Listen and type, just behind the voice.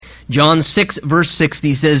John 6, verse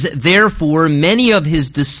 60 says, "Therefore many of his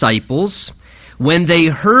disciples, when they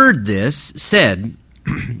heard this, said,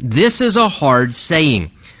 'This is a hard saying.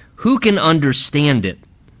 Who can understand it?'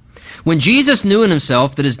 When Jesus knew in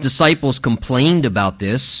himself that his disciples complained about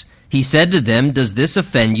this, he said to them, 'Does this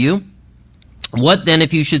offend you? What then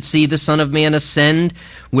if you should see the Son of Man ascend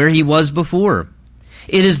where he was before?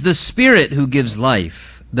 It is the Spirit who gives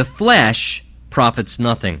life. The flesh profits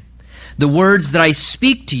nothing. The words that I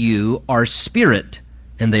speak to you are spirit,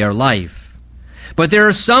 and they are life. But there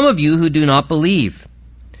are some of you who do not believe.'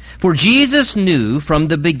 For Jesus knew from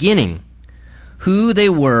the beginning who they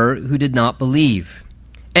were who did not believe,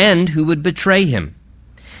 and who would betray him.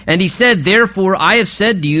 And he said, 'Therefore I have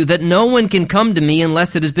said to you that no one can come to me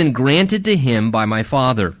unless it has been granted to him by my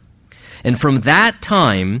Father.' And from that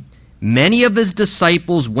time many of his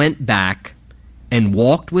disciples went back and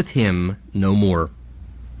walked with him no more.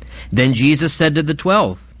 Then Jesus said to the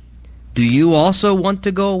 12, 'Do you also want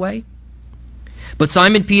to go away?' But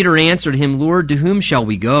Simon Peter answered him, 'Lord, to whom shall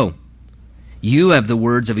we go? You have the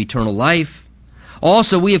words of eternal life.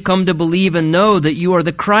 Also we have come to believe and know that you are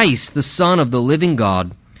the Christ, the Son of the living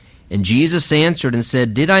God.' And Jesus answered and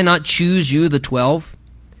said, 'Did I not choose you, the 12?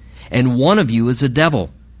 And one of you is a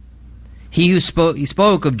devil.' He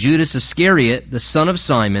spoke of Judas Iscariot, the son of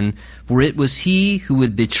Simon, for it was he who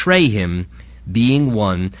would betray him, being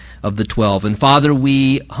one of the 12. And Father,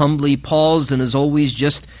 we humbly pause and as always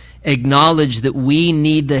just acknowledge that we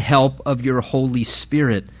need the help of your Holy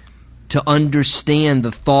Spirit to understand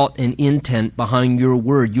the thought and intent behind your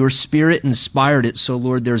word. Your Spirit inspired it, so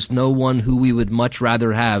Lord, there's no one who we would much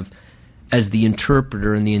rather have as the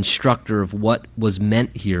interpreter and the instructor of what was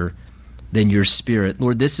meant here than your Spirit.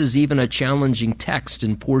 Lord, this is even a challenging text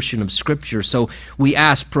and portion of Scripture, so we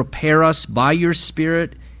ask, prepare us by your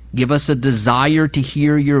Spirit, give us a desire to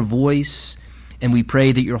hear your voice, and we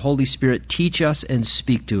pray that your Holy Spirit teach us and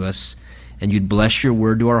speak to us, and you'd bless your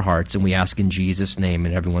word to our hearts, and we ask in Jesus' name.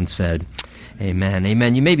 And everyone said, amen.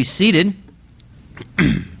 Amen. You may be seated.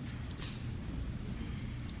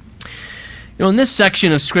 In this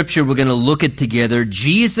section of Scripture we're going to look at together,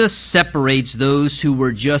 Jesus separates those who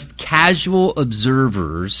were just casual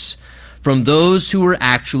observers from those who were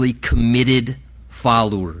actually committed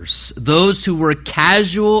followers. Those who were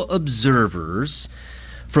casual observers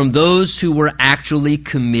from those who were actually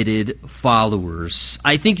committed followers.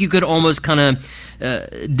 I think you could almost kind of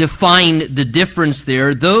define the difference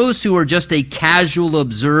there. Those who are just a casual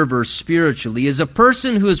observer spiritually is a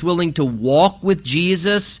person who is willing to walk with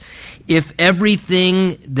Jesus if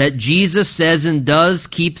everything that Jesus says and does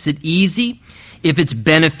keeps it easy, if it's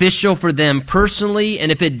beneficial for them personally,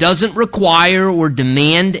 and if it doesn't require or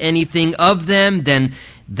demand anything of them, then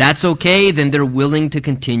that's okay, then they're willing to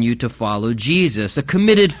continue to follow Jesus. A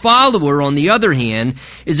committed follower, on the other hand,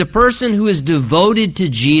 is a person who is devoted to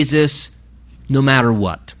Jesus no matter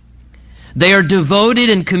what. They are devoted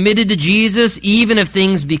and committed to Jesus even if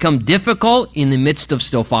things become difficult in the midst of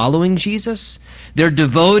still following Jesus. They're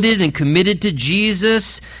devoted and committed to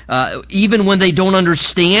Jesus even when they don't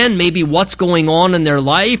understand maybe what's going on in their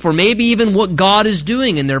life, or maybe even what God is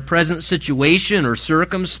doing in their present situation or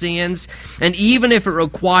circumstance. And even if it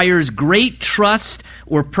requires great trust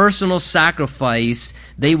or personal sacrifice,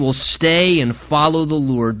 they will stay and follow the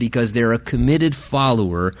Lord because they're a committed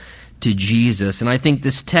follower to Jesus. And I think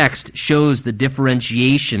this text shows the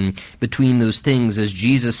differentiation between those things as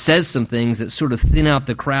Jesus says some things that sort of thin out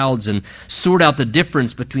the crowds and sort out the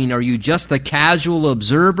difference between, are you just a casual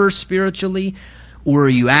observer spiritually, or are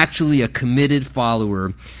you actually a committed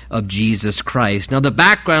follower of Jesus Christ? Now the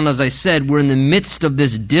background, as I said, we're in the midst of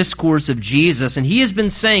this discourse of Jesus, and he has been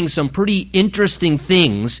saying some pretty interesting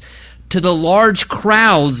things to the large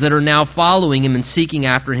crowds that are now following him and seeking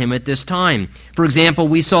after him at this time. For example,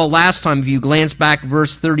 we saw last time, if you glance back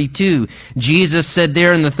verse 32, Jesus said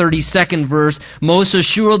there in the 32nd verse, "Most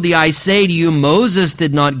assuredly I say to you, Moses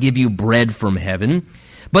did not give you bread from heaven,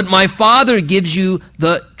 but my Father gives you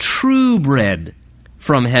the true bread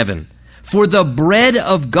from heaven. For the bread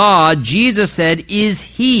of God," Jesus said, "is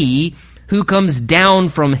he who comes down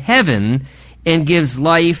from heaven and gives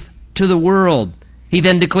life to the world." He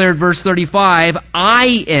then declared, verse 35,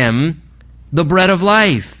 "I am the bread of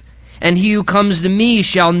life, and he who comes to me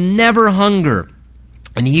shall never hunger,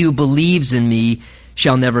 and he who believes in me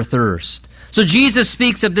shall never thirst." So Jesus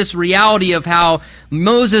speaks of this reality of how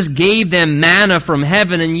Moses gave them manna from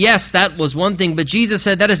heaven, and yes, that was one thing, but Jesus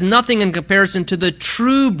said that is nothing in comparison to the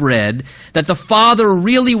true bread that the Father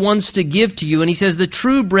really wants to give to you. And he says the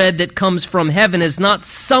true bread that comes from heaven is not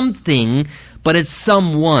something, but it's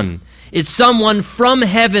someone. It's someone from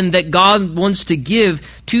heaven that God wants to give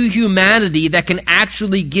to humanity that can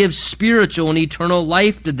actually give spiritual and eternal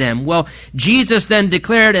life to them. Well, Jesus then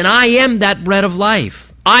declared, and I am that bread of life.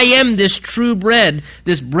 I am this true bread,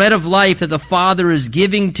 this bread of life that the Father is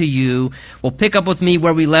giving to you. Well, pick up with me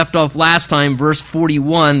where we left off last time, verse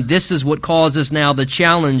 41. This is what causes now the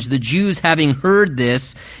challenge. The Jews having heard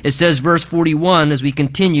this, it says, verse 41, as we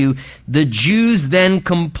continue, the Jews then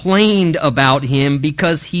complained about him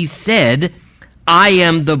because he said, I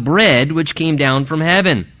am the bread which came down from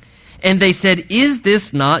heaven. And they said, is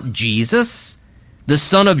this not Jesus, the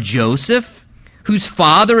son of Joseph, whose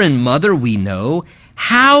father and mother we know?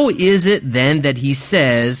 How is it then that he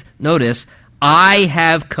says, notice, I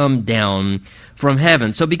have come down from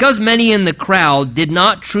heaven? So because many in the crowd did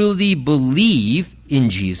not truly believe in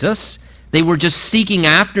Jesus, they were just seeking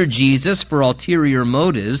after Jesus for ulterior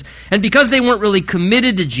motives, and because they weren't really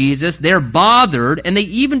committed to Jesus, they're bothered, and they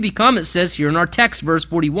even become, it says here in our text, verse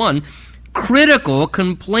 41, critical,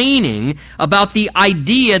 complaining about the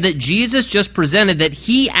idea that Jesus just presented, that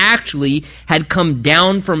he actually had come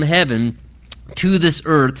down from heaven to this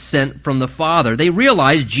earth sent from the Father. They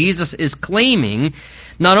realize Jesus is claiming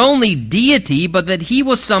not only deity, but that he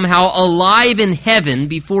was somehow alive in heaven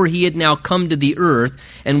before he had now come to the earth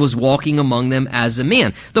and was walking among them as a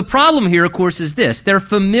man. The problem here, of course, is this. Their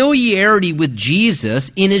familiarity with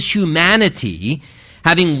Jesus in his humanity,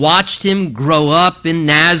 having watched him grow up in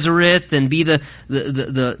Nazareth and be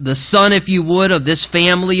the son, if you would, of this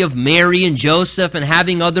family of Mary and Joseph, and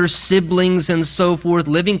having other siblings and so forth,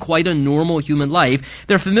 living quite a normal human life,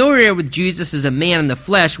 their familiarity with Jesus as a man in the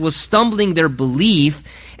flesh was stumbling their belief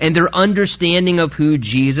and their understanding of who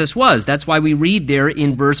Jesus was. That's why we read there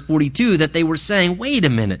in verse 42 that they were saying, wait a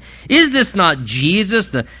minute, is this not Jesus,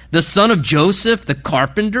 the son of Joseph, the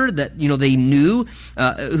carpenter that they knew,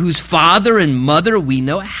 whose father and mother we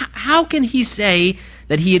know? How can he say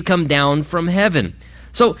that he had come down from heaven?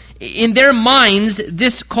 So in their minds,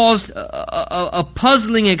 this caused a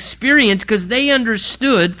puzzling experience, because they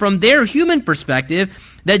understood from their human perspective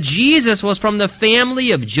that Jesus was from the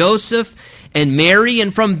family of Joseph and Mary,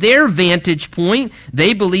 and from their vantage point,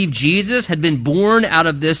 they believed Jesus had been born out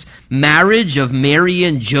of this marriage of Mary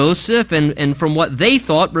and Joseph, and from what they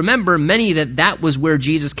thought, remember, many that was where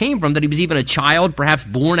Jesus came from, that he was even a child, perhaps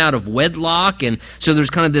born out of wedlock, and so there's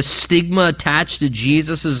kind of this stigma attached to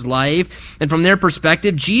Jesus' life, and from their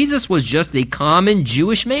perspective, Jesus was just a common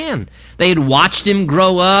Jewish man. They had watched him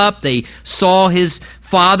grow up, they saw his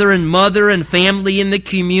father and mother and family in the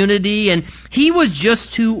community, and he was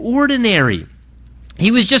just too ordinary.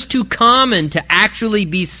 He was just too common to actually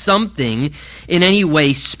be something in any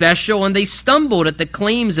way special, and they stumbled at the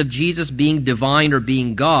claims of Jesus being divine or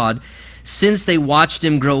being God. Since they watched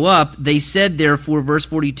him grow up, they said, therefore, verse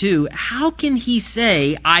 42, how can he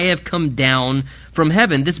say, I have come down from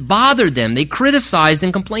heaven? This bothered them. They criticized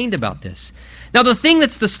and complained about this. Now, the thing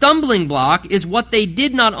that's the stumbling block is what they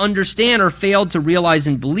did not understand or failed to realize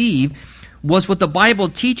and believe was what the Bible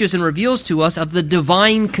teaches and reveals to us of the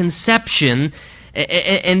divine conception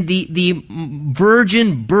and the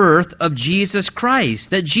virgin birth of Jesus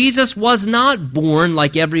Christ. That Jesus was not born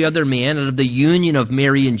like every other man out of the union of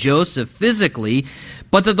Mary and Joseph physically,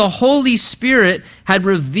 but that the Holy Spirit had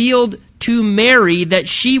revealed to Mary that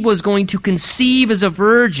she was going to conceive as a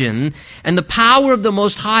virgin, and the power of the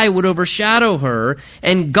Most High would overshadow her,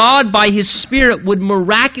 and God by His Spirit would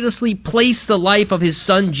miraculously place the life of His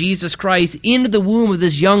Son Jesus Christ into the womb of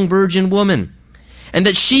this young virgin woman. And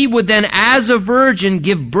that she would then, as a virgin,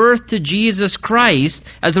 give birth to Jesus Christ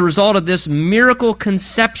as a result of this miracle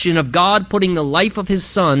conception of God putting the life of His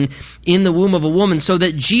Son in the womb of a woman, so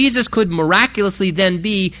that Jesus could miraculously then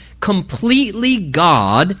be completely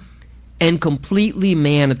God and completely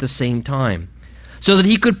man at the same time. So that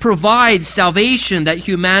He could provide salvation that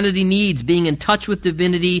humanity needs, being in touch with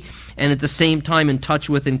divinity and at the same time in touch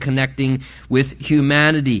with and connecting with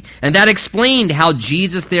humanity. And that explained how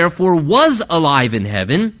Jesus therefore was alive in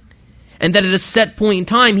heaven, and that at a set point in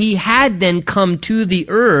time He had then come to the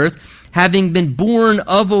earth, having been born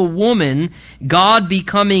of a woman, God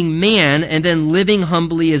becoming man, and then living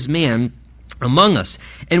humbly as man among us.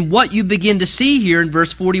 And what you begin to see here in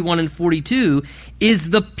verse 41 and 42 is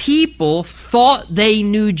the people thought they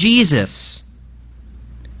knew Jesus.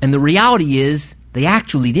 And the reality is they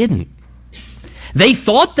actually didn't. They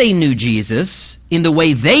thought they knew Jesus in the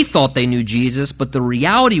way they thought they knew Jesus, but the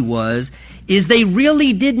reality is they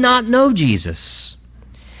really did not know Jesus.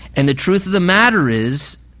 And the truth of the matter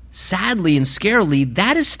is, sadly and scarily,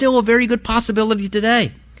 that is still a very good possibility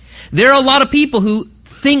today. There are a lot of people who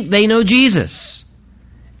think they know Jesus.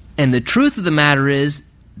 And the truth of the matter is,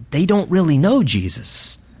 they don't really know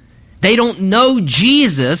Jesus. They don't know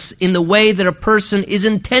Jesus in the way that a person is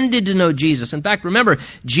intended to know Jesus. In fact, remember,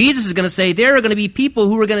 Jesus is going to say there are going to be people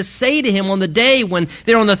who are going to say to him on the day when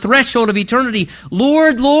they're on the threshold of eternity,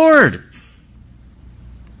 Lord, Lord,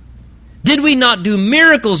 did we not do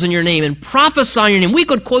miracles in your name and prophesy in your name? We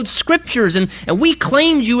could quote scriptures and we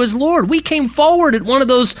claimed you as Lord. We came forward at one of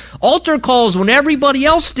those altar calls when everybody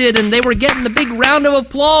else did and they were getting the big round of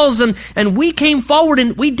applause and we came forward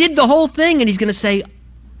and we did the whole thing. And he's going to say,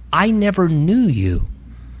 I never knew you.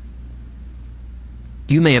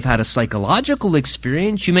 You may have had a psychological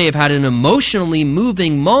experience. You may have had an emotionally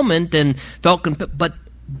moving moment and felt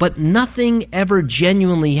but nothing ever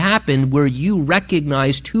genuinely happened where you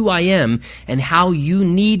recognized who I am and how you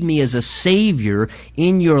need me as a Savior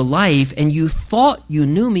in your life, and you thought you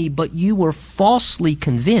knew me, but you were falsely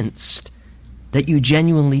convinced that you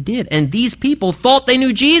genuinely did. And these people thought they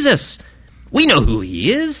knew Jesus. We know who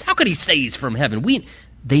he is. How could he say he's from heaven?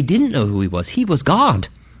 They didn't know who he was. He was God.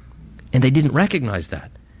 And they didn't recognize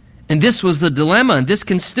that. And this was the dilemma, and this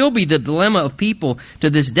can still be the dilemma of people to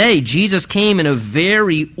this day. Jesus came in a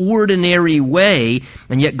very ordinary way,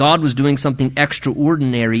 and yet God was doing something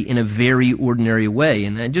extraordinary in a very ordinary way.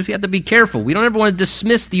 And we have to be careful. We don't ever want to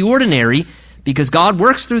dismiss the ordinary, because God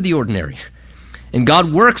works through the ordinary. And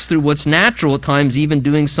God works through what's natural at times, even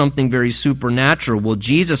doing something very supernatural. Well,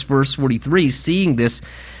 Jesus, verse 43, seeing this,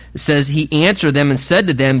 says, he answered them and said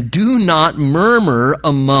to them, do not murmur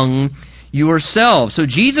among yourselves. So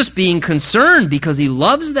Jesus, being concerned because he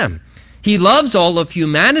loves them, he loves all of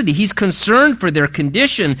humanity, he's concerned for their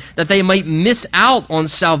condition, that they might miss out on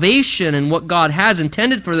salvation and what God has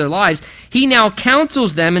intended for their lives. He now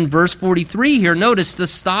counsels them in verse 43 here, notice, to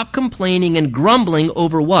stop complaining and grumbling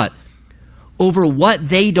over what? Over what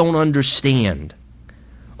they don't understand.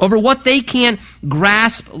 Over what they can't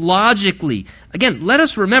grasp logically. Again, let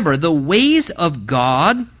us remember, the ways of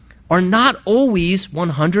God are not always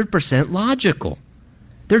 100% logical.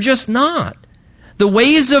 They're just not. The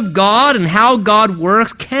ways of God and how God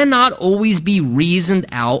works cannot always be reasoned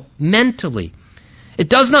out mentally. It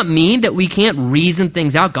does not mean that we can't reason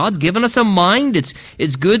things out. God's given us a mind.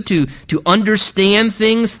 It's good to understand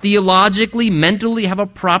things theologically, mentally, have a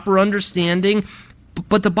proper understanding.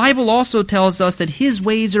 But the Bible also tells us that his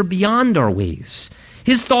ways are beyond our ways.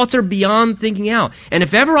 His thoughts are beyond thinking out. And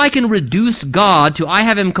if ever I can reduce God to I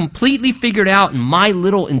have him completely figured out in my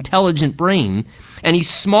little intelligent brain, and he's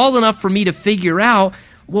small enough for me to figure out,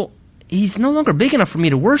 well, he's no longer big enough for me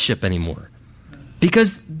to worship anymore.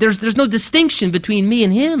 Because there's no distinction between me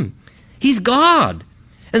and him. He's God.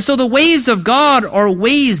 And so the ways of God are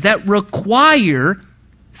ways that require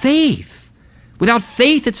faith. Without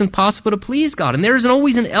faith, it's impossible to please God. And there is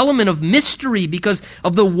always an element of mystery because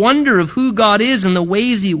of the wonder of who God is and the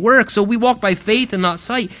ways he works. So we walk by faith and not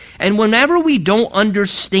sight. And whenever we don't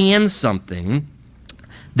understand something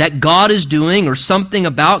that God is doing or something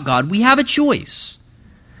about God, we have a choice.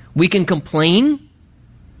 We can complain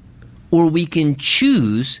or we can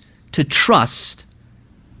choose to trust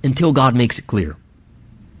until God makes it clear.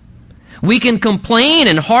 We can complain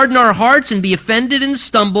and harden our hearts and be offended and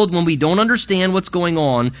stumbled when we don't understand what's going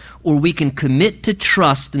on, or we can commit to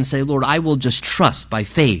trust and say, Lord, I will just trust by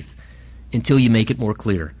faith until you make it more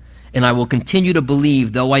clear. And I will continue to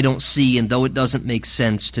believe though I don't see and though it doesn't make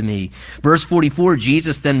sense to me. Verse 44,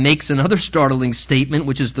 Jesus then makes another startling statement,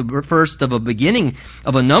 which is the first of a beginning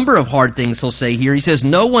of a number of hard things he'll say here. He says,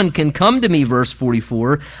 no one can come to me, verse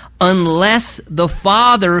 44, unless the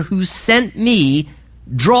Father who sent me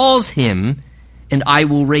draws him, and I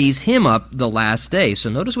will raise him up the last day. So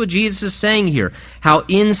notice what Jesus is saying here. How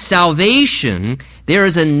in salvation there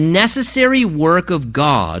is a necessary work of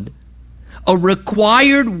God, a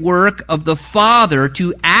required work of the Father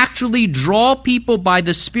to actually draw people by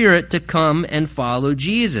the Spirit to come and follow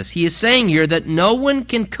Jesus. He is saying here that no one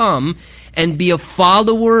can come and be a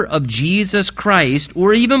follower of Jesus Christ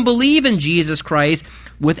or even believe in Jesus Christ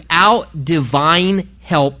without divine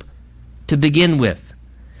help to begin with.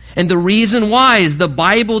 And the reason why is the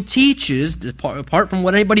Bible teaches, apart from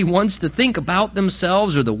what anybody wants to think about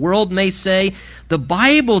themselves or the world may say, the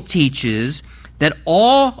Bible teaches that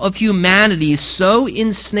all of humanity is so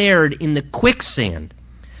ensnared in the quicksand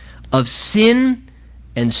of sin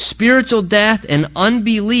and spiritual death and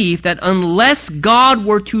unbelief that unless God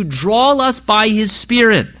were to draw us by his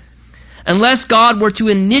Spirit, unless God were to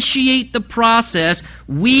initiate the process,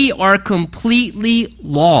 we are completely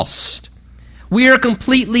lost. We are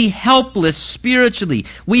completely helpless spiritually.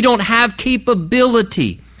 We don't have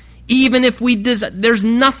capability. Even if there's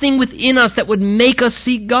nothing within us that would make us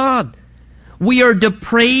seek God. We are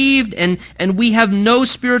depraved and we have no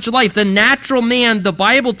spiritual life. The natural man, the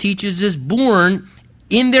Bible teaches, is born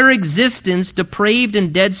in their existence depraved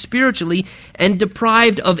and dead spiritually and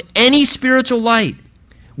deprived of any spiritual light.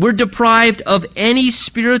 We're deprived of any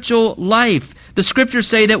spiritual life. The scriptures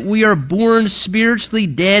say that we are born spiritually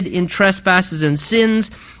dead in trespasses and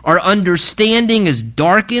sins. Our understanding is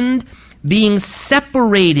darkened, being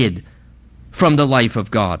separated from the life of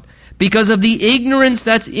God. Because of the ignorance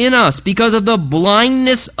that's in us, because of the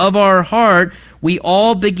blindness of our heart, we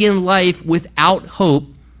all begin life without hope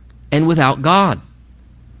and without God.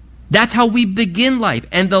 That's how we begin life.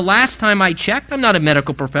 And the last time I checked, I'm not a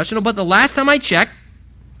medical professional, but the last time I checked,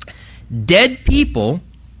 dead people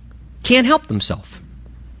can't help themselves.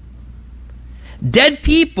 Dead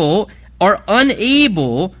people are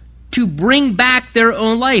unable to bring back their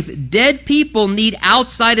own life. Dead people need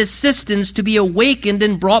outside assistance to be awakened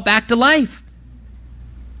and brought back to life.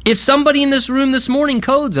 If somebody in this room this morning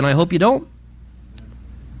codes, and I hope you don't,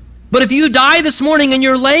 but if you die this morning and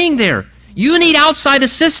you're laying there, you need outside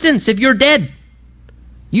assistance if you're dead.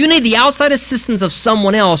 You need the outside assistance of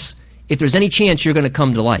someone else if there's any chance you're going to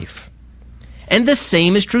come to life. And the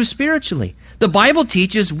same is true spiritually. The Bible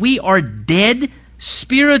teaches we are dead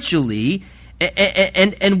spiritually,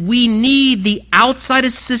 and we need the outside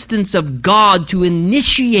assistance of God to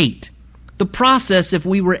initiate the process if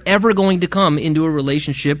we were ever going to come into a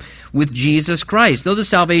relationship with Jesus Christ. Though the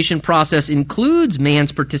salvation process includes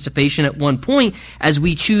man's participation at one point as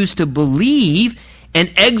we choose to believe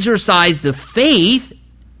and exercise the faith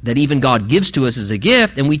that even God gives to us as a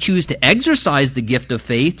gift, and we choose to exercise the gift of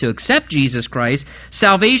faith to accept Jesus Christ,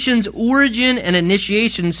 salvation's origin and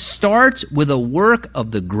initiation starts with a work of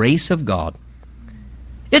the grace of God.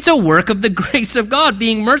 It's a work of the grace of God,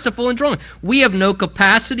 being merciful and drawing. We have no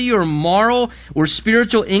capacity or moral or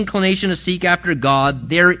spiritual inclination to seek after God.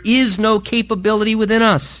 There is no capability within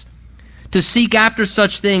us to seek after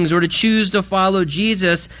such things or to choose to follow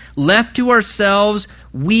Jesus. Left to ourselves,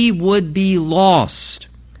 we would be lost.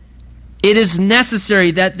 It is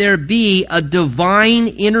necessary that there be a divine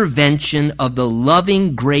intervention of the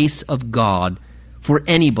loving grace of God for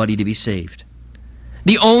anybody to be saved.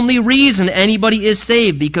 The only reason anybody is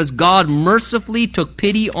saved because God mercifully took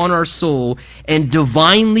pity on our soul and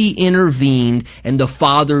divinely intervened, and the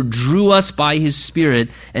Father drew us by His Spirit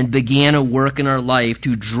and began a work in our life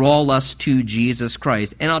to draw us to Jesus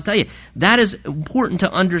Christ. And I'll tell you, that is important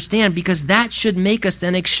to understand because that should make us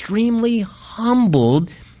then extremely humbled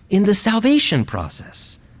in the salvation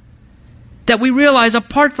process. That we realize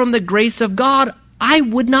apart from the grace of God, I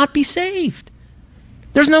would not be saved.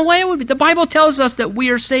 There's no way it would be. The Bible tells us that we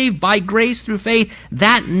are saved by grace through faith,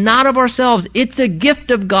 that not of ourselves. It's a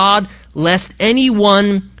gift of God, lest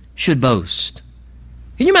anyone should boast.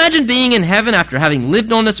 Can you imagine being in heaven after having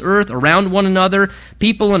lived on this earth around one another,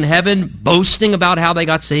 people in heaven boasting about how they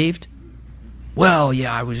got saved? Well,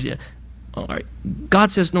 yeah, I was... Yeah. All right.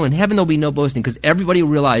 God says, no, in heaven there'll be no boasting because everybody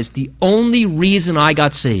will realize the only reason I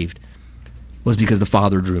got saved was because the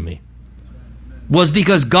Father drew me. Was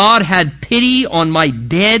because God had pity on my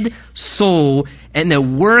dead soul, and the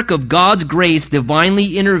work of God's grace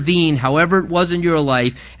divinely intervened, however it was in your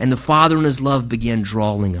life, and the Father in His love began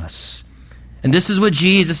drawing us. And this is what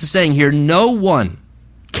Jesus is saying here. No one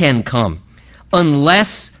can come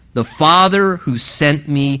unless the Father who sent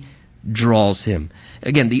me draws him.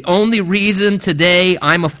 Again, the only reason today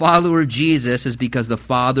I'm a follower of Jesus is because the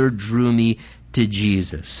Father drew me to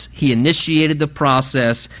Jesus. He initiated the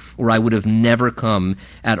process or I would have never come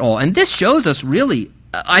at all. And this shows us really,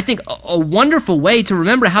 I think, a wonderful way to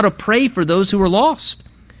remember how to pray for those who are lost.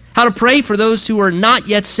 How to pray for those who are not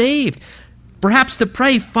yet saved. Perhaps to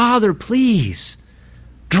pray, Father, please,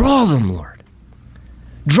 draw them, Lord.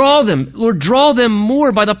 Draw them, Lord, draw them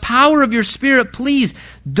more by the power of your Spirit. Please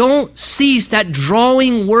don't cease that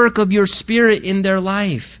drawing work of your Spirit in their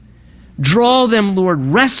life. Draw them, Lord.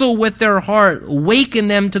 Wrestle with their heart. Awaken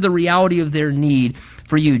them to the reality of their need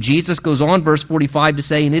for you. Jesus goes on, verse 45, to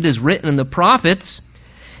say, and it is written in the prophets,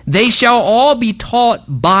 they shall all be taught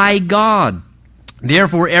by God.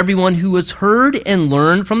 Therefore, everyone who has heard and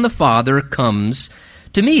learned from the Father comes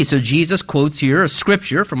to me. So Jesus quotes here a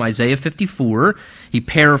scripture from Isaiah 54. He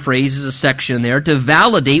paraphrases a section there to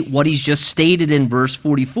validate what he's just stated in verse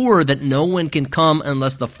 44, that no one can come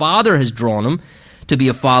unless the Father has drawn him to be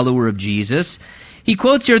a follower of Jesus. He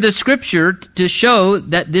quotes here this scripture to show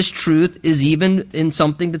that this truth is even in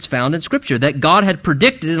something that's found in Scripture, that God had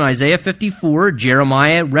predicted in Isaiah 54,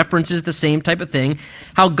 Jeremiah references the same type of thing,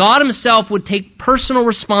 how God himself would take personal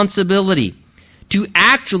responsibility to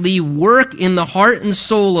actually work in the heart and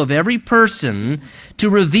soul of every person to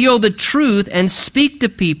reveal the truth and speak to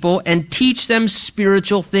people and teach them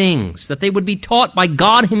spiritual things, that they would be taught by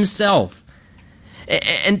God himself.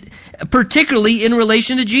 And particularly in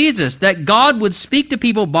relation to Jesus, that God would speak to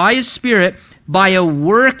people by His Spirit by a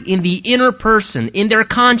work in the inner person, in their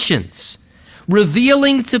conscience,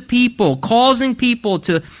 revealing to people, causing people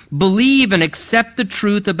to believe and accept the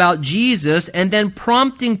truth about Jesus, and then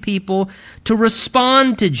prompting people to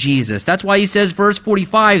respond to Jesus. That's why he says, verse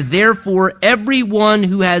 45, therefore everyone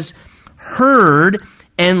who has heard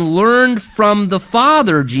and learned from the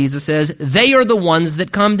Father, Jesus says, they are the ones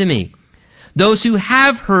that come to me. Those who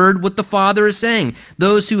have heard what the Father is saying.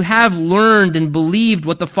 Those who have learned and believed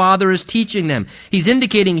what the Father is teaching them. He's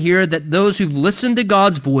indicating here that those who've listened to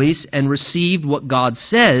God's voice and received what God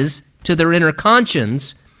says to their inner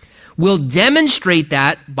conscience will demonstrate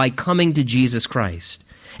that by coming to Jesus Christ.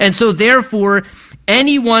 And so therefore,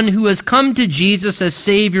 anyone who has come to Jesus as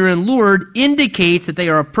Savior and Lord indicates that they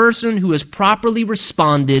are a person who has properly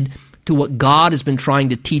responded to what God has been trying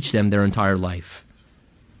to teach them their entire life.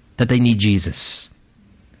 That they need Jesus.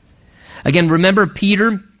 Again, remember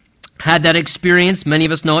Peter had that experience, many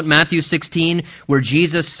of us know it, Matthew 16, where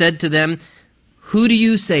Jesus said to them, who do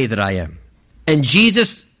you say that I am? And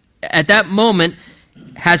Jesus, at that moment,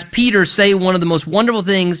 has Peter say one of the most wonderful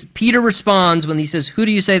things. Peter responds when he says, who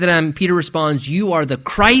do you say that I am? Peter responds, you are the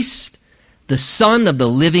Christ, the Son of the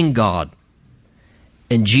living God.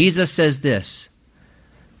 And Jesus says this,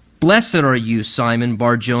 blessed are you, Simon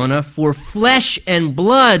Bar-Jonah, for flesh and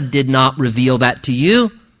blood did not reveal that to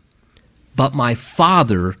you, but my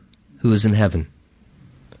Father who is in heaven.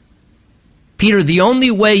 Peter, the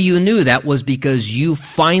only way you knew that was because you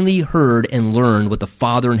finally heard and learned what the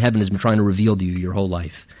Father in heaven has been trying to reveal to you your whole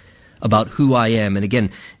life about who I am. And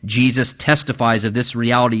again, Jesus testifies of this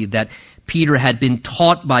reality that Peter had been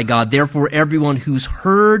taught by God. Therefore, everyone who's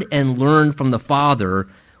heard and learned from the Father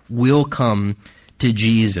will come to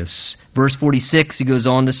Jesus. Verse 46, he goes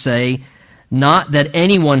on to say, not that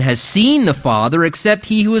anyone has seen the Father except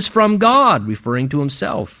he who is from God, referring to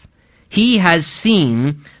himself. He has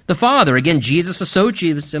seen the Father. Again, Jesus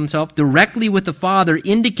associates himself directly with the Father,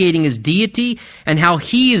 indicating his deity and how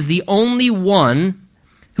he is the only one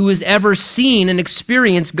who has ever seen and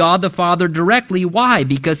experienced God the Father directly. Why?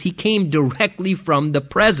 Because he came directly from the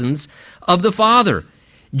presence of the Father.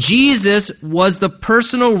 Jesus was the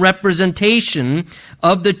personal representation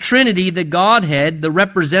of the Trinity, the Godhead, the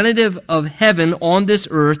representative of heaven on this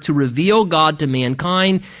earth to reveal God to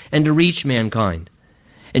mankind and to reach mankind.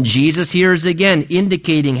 And Jesus here is again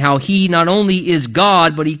indicating how he not only is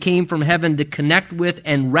God, but he came from heaven to connect with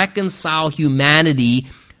and reconcile humanity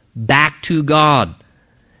back to God.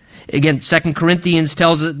 Again, 2 Corinthians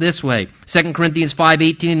tells it this way. 2 Corinthians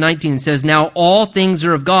 5:18 and 19 says, now all things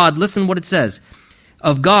are of God. Listen what it says.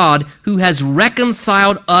 Of God, who has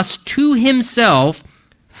reconciled us to himself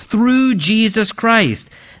through Jesus Christ.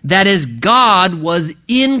 That is, God was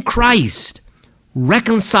in Christ,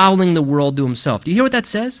 reconciling the world to himself. Do you hear what that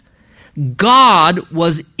says? God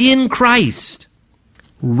was in Christ,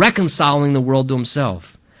 reconciling the world to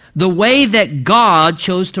himself. The way that God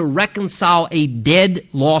chose to reconcile a dead,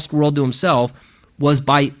 lost world to himself was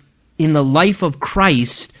by, in the life of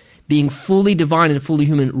Christ, being fully divine and fully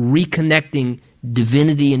human, reconnecting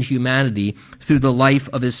divinity and humanity through the life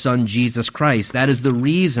of his Son, Jesus Christ. That is the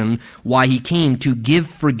reason why he came, to give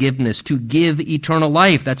forgiveness, to give eternal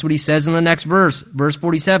life. That's what he says in the next verse, verse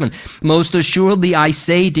 47. Most assuredly I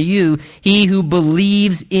say to you, he who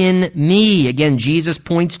believes in me, again, Jesus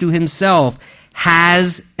points to himself,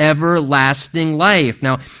 has everlasting life.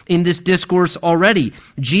 Now, in this discourse already,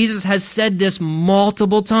 Jesus has said this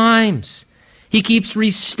multiple times. He keeps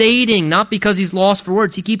restating, not because he's lost for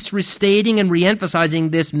words, he keeps restating and reemphasizing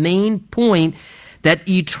this main point that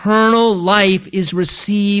eternal life is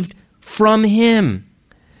received from him.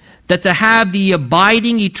 That to have the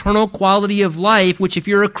abiding eternal quality of life, which if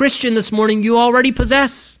you're a Christian this morning, you already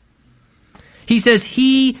possess. He says,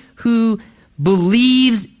 he who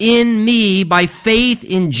believes in me by faith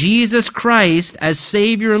in Jesus Christ as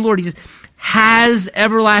Savior and Lord, he says, has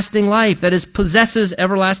everlasting life. That is, possesses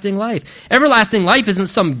everlasting life. Everlasting life isn't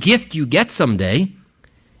some gift you get someday.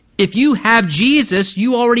 If you have Jesus,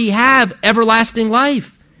 you already have everlasting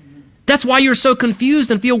life. That's why you're so confused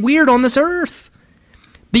and feel weird on this earth.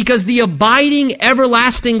 Because the abiding,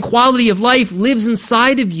 everlasting quality of life lives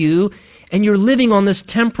inside of you, and you're living on this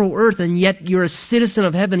temporal earth, and yet you're a citizen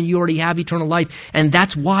of heaven and you already have eternal life. And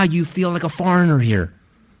that's why you feel like a foreigner here.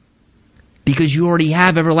 Because you already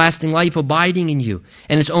have everlasting life abiding in you.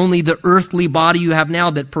 And it's only the earthly body you have now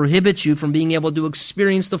that prohibits you from being able to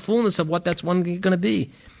experience the fullness of what that's one going to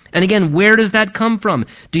be. And again, where does that come from?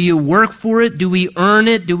 Do you work for it? Do we earn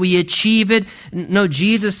it? Do we achieve it? No,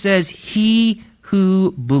 Jesus says, he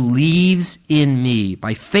who believes in me,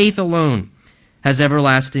 by faith alone, has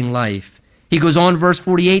everlasting life. He goes on, verse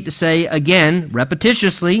 48, to say again,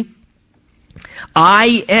 repetitiously,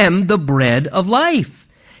 I am the bread of life.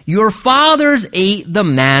 Your fathers ate the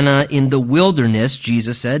manna in the wilderness,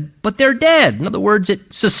 Jesus said, but they're dead. In other words,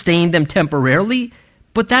 it sustained them temporarily,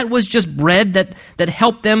 but that was just bread that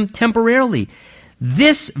helped them temporarily.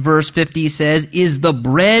 This, verse 50 says, is the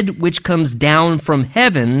bread which comes down from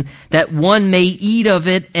heaven, that one may eat of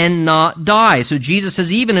it and not die. So Jesus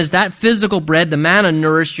says, even as that physical bread, the manna,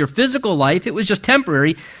 nourished your physical life, it was just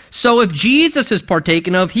temporary. So if Jesus is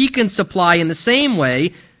partaken of, he can supply in the same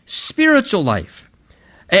way spiritual life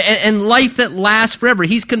and life that lasts forever.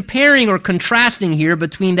 He's comparing or contrasting here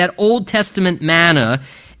between that Old Testament manna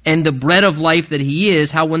and the bread of life that he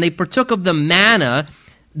is, how when they partook of the manna,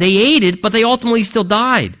 they ate it, but they ultimately still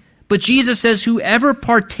died. But Jesus says, whoever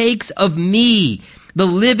partakes of me, the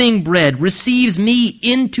living bread, receives me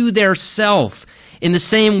into their self. In the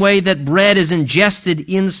same way that bread is ingested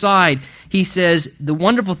inside, he says, the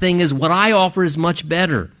wonderful thing is what I offer is much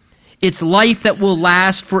better. It's life that will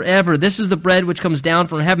last forever. This is the bread which comes down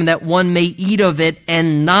from heaven, that one may eat of it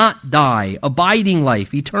and not die. Abiding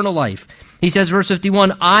life, eternal life. He says, verse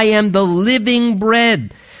 51, I am the living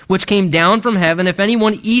bread which came down from heaven. If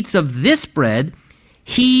anyone eats of this bread,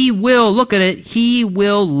 he will, look at it, he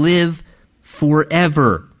will live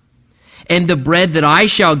forever. And the bread that I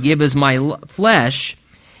shall give is my flesh,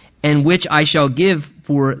 and which I shall give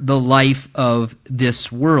for the life of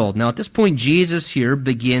this world. Now at this point, Jesus here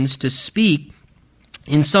begins to speak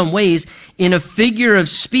in some ways in a figure of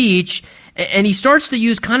speech, and he starts to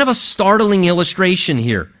use kind of a startling illustration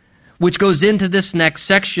here, which goes into this next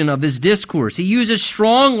section of his discourse. He uses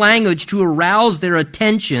strong language to arouse their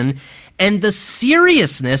attention and the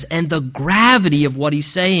seriousness and the gravity of what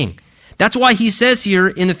he's saying. That's why he says here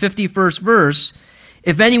in the 51st verse,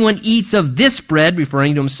 if anyone eats of this bread,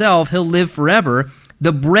 referring to himself, he'll live forever.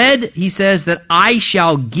 The bread, he says, that I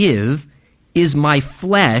shall give is my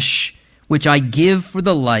flesh, which I give for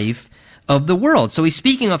the life of the world. So he's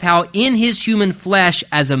speaking of how in his human flesh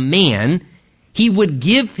as a man, he would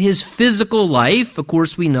give his physical life, of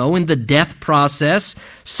course we know, in the death process,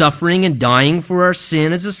 suffering and dying for our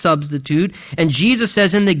sin as a substitute. And Jesus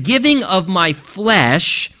says, in the giving of my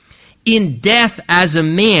flesh, in death as a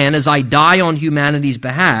man, as I die on humanity's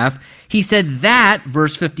behalf, he said that,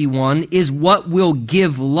 verse 51, is what will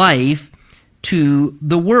give life to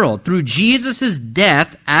the world. Through Jesus'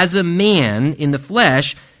 death as a man in the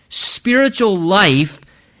flesh, spiritual life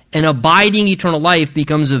and abiding eternal life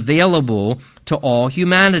becomes available to all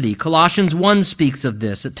humanity. Colossians 1 speaks of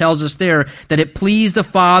this. It tells us there that it pleased the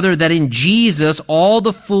Father that in Jesus all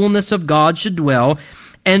the fullness of God should dwell,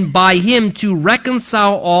 and by him to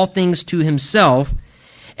reconcile all things to himself.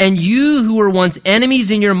 And you who were once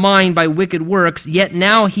enemies in your mind by wicked works, yet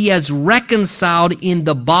now he has reconciled in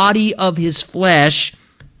the body of his flesh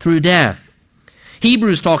through death.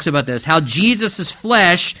 Hebrews talks about this, how Jesus'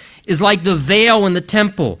 flesh is like the veil in the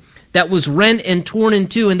temple that was rent and torn in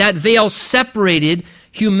two, and that veil separated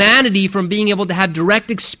humanity from being able to have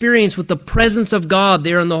direct experience with the presence of God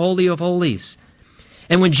there in the Holy of Holies.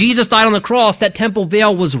 And when Jesus died on the cross, that temple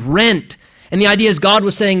veil was rent. And the idea is God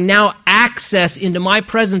was saying, now access into my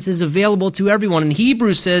presence is available to everyone. And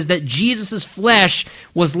Hebrews says that Jesus' flesh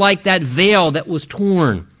was like that veil that was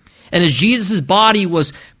torn. And as Jesus' body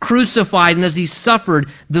was crucified and as he suffered,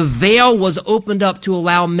 the veil was opened up to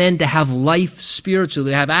allow men to have life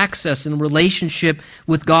spiritually, to have access and relationship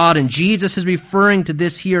with God. And Jesus is referring to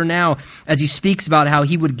this here now as he speaks about how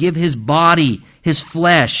he would give his body, his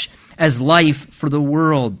flesh, as life for the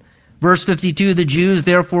world. Verse 52, the Jews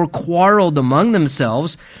therefore quarreled among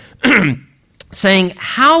themselves, saying,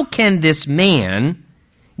 how can this man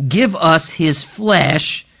give us his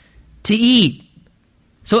flesh to eat?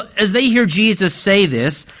 So as they hear Jesus say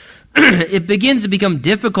this, it begins to become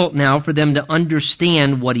difficult now for them to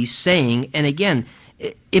understand what he's saying. And again,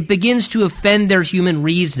 it begins to offend their human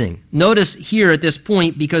reasoning. Notice here at this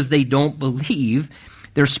point, because they don't believe,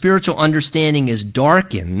 their spiritual understanding is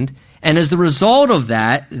darkened. And as the result of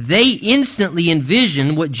that, they instantly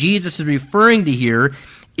envision what Jesus is referring to here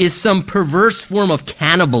is some perverse form of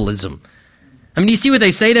cannibalism. I mean, you see what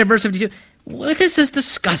they say there, verse 52? Well, this is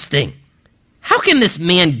disgusting. How can this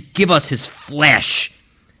man give us his flesh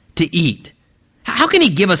to eat? How can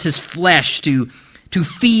he give us his flesh to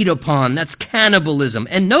feed upon? That's cannibalism.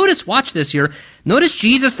 And notice, watch this here, notice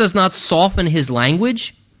Jesus does not soften his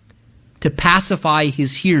language to pacify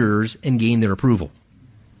his hearers and gain their approval.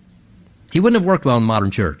 He wouldn't have worked well in the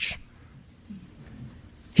modern church.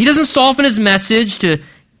 He doesn't soften his message to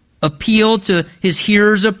appeal to his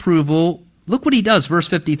hearers' approval. Look what he does, verse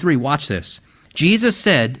 53. Watch this. Jesus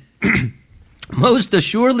said, Most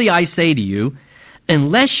assuredly I say to you,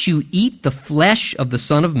 unless you eat the flesh of the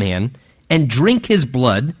Son of Man and drink his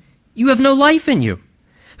blood, you have no life in you.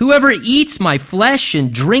 Whoever eats my flesh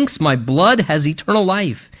and drinks my blood has eternal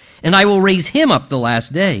life, and I will raise him up the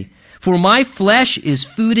last day. For my flesh is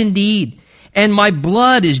food indeed, and my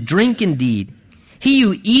blood is drink indeed. He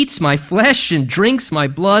who eats my flesh and drinks my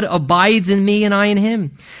blood abides in me, and I in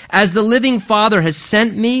him. As the living Father has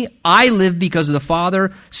sent me, I live because of the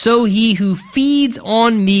Father, so he who feeds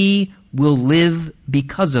on me will live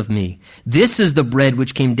because of me. This is the bread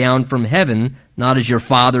which came down from heaven, not as your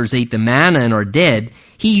fathers ate the manna and are dead.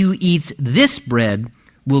 He who eats this bread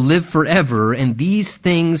will live forever. And these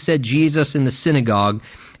things said Jesus in the synagogue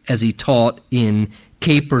as he taught in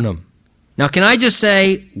Capernaum. Now, can I just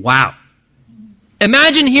say, wow.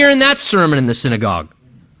 Imagine hearing that sermon in the synagogue.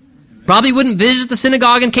 Probably wouldn't visit the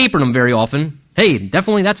synagogue in Capernaum very often. Hey,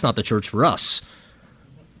 definitely that's not the church for us.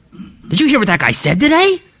 Did you hear what that guy said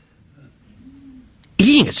today?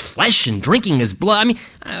 Eating his flesh and drinking his blood. I mean,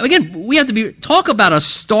 again, we have to talk about a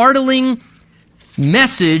startling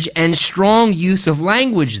message and strong use of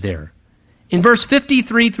language there. In verse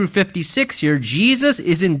 53 through 56 here, Jesus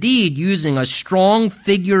is indeed using a strong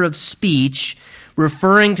figure of speech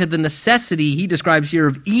referring to the necessity he describes here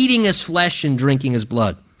of eating his flesh and drinking his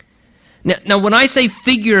blood. Now, when I say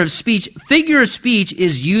figure of speech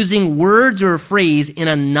is using words or a phrase in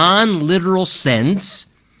a non-literal sense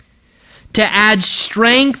to add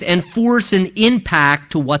strength and force and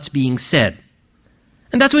impact to what's being said.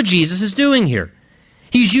 And that's what Jesus is doing here.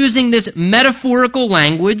 He's using this metaphorical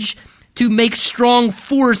language to make strong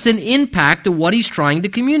force and impact to what he's trying to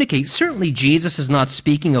communicate. Certainly Jesus is not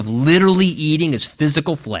speaking of literally eating his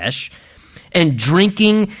physical flesh and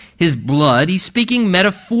drinking his blood. He's speaking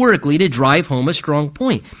metaphorically to drive home a strong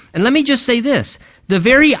point. And let me just say this. The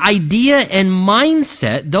very idea and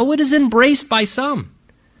mindset, though it is embraced by some,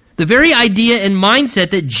 the very idea and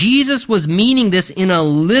mindset that Jesus was meaning this in a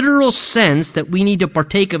literal sense, that we need to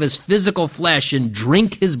partake of his physical flesh and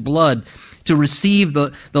drink his blood to receive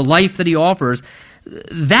the life that he offers,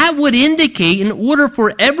 that would indicate, in order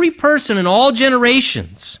for every person in all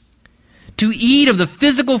generations to eat of the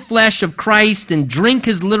physical flesh of Christ and drink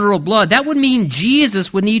his literal blood, that would mean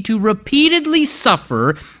Jesus would need to repeatedly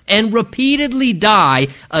suffer and repeatedly die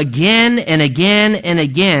again and again and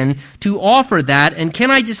again to offer that. And can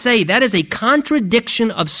I just say, that is a contradiction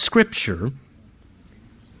of Scripture,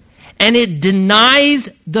 and it denies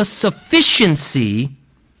the sufficiency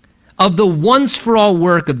of the once-for-all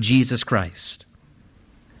work of Jesus Christ.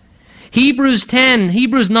 Hebrews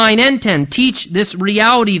 9 and 10 teach this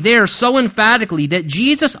reality there so emphatically that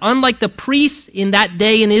Jesus, unlike the priests in that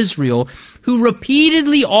day in Israel, who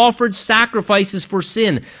repeatedly offered sacrifices for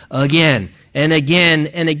sin again and again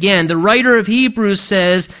and again, the writer of Hebrews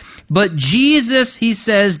says, but Jesus, he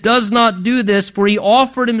says, does not do this, for he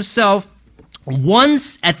offered himself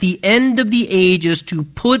once at the end of the ages to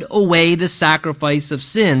put away the sacrifice of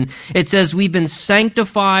sin. It says we've been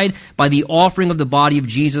sanctified by the offering of the body of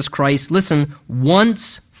Jesus Christ. Listen,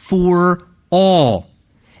 once for all.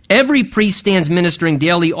 Every priest stands ministering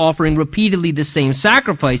daily, offering repeatedly the same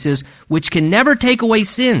sacrifices, which can never take away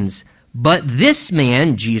sins. But this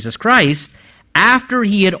man, Jesus Christ, after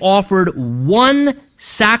he had offered one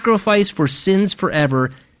sacrifice for sins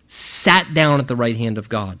forever, sat down at the right hand of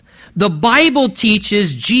God. The Bible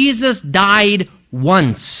teaches Jesus died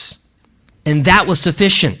once, and that was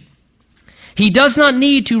sufficient. He does not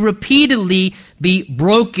need to repeatedly be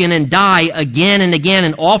broken and die again and again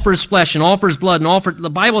and offer his flesh and offer his blood and offer. The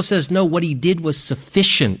Bible says, no, what he did was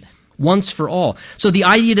sufficient once for all. So the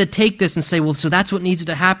idea to take this and say, well, so that's what needs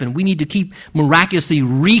to happen. We need to keep miraculously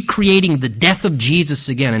recreating the death of Jesus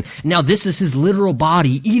again. And now this is his literal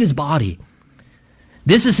body. Eat his body.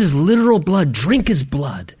 This is his literal blood. Drink his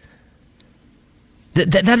blood.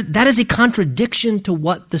 That is a contradiction to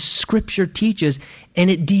what the Scripture teaches, and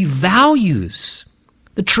it devalues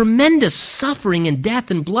the tremendous suffering and death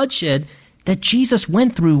and bloodshed that Jesus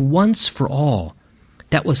went through once for all.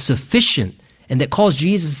 That was sufficient, and that caused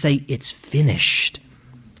Jesus to say, it's finished.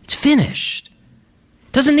 It's finished.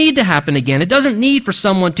 It doesn't need to happen again. It doesn't need for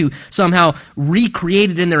someone to somehow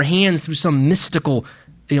recreate it in their hands through some mystical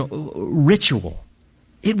ritual.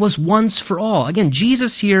 It was once for all. Again,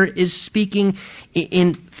 Jesus here is speaking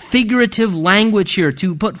in figurative language here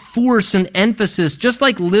to put force and emphasis, just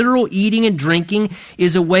like literal eating and drinking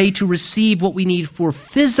is a way to receive what we need for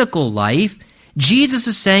physical life. Jesus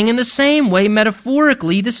is saying in the same way,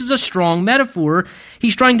 metaphorically, this is a strong metaphor.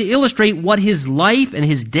 He's trying to illustrate what his life and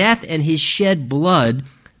his death and his shed blood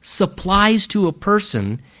supplies to a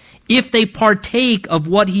person if they partake of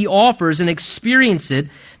what he offers and experience it.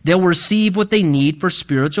 they'll receive what they need for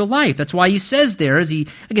spiritual life. That's why he says there,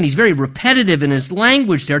 he's very repetitive in his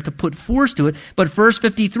language there to put force to it. But verse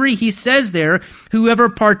 53, he says there, whoever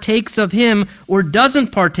partakes of him or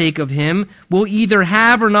doesn't partake of him will either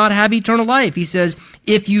have or not have eternal life. He says,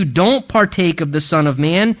 if you don't partake of the Son of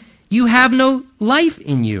Man, you have no life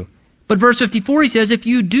in you. But verse 54, he says, if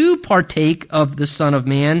you do partake of the Son of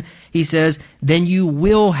Man, he says, then you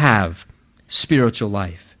will have spiritual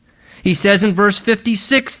life. He says in verse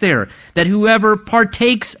 56 there, that whoever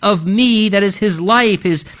partakes of me, that is his life,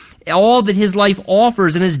 all that his life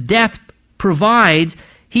offers and his death provides,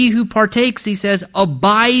 he who partakes, he says,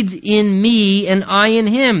 abides in me and I in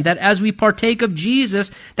him. That as we partake of Jesus,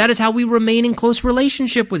 that is how we remain in close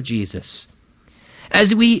relationship with Jesus.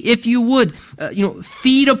 As we, if you would,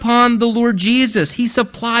 feed upon the Lord Jesus, he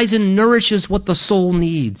supplies and nourishes what the soul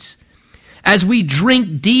needs. As we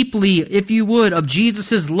drink deeply, if you would, of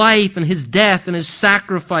Jesus' life and his death and his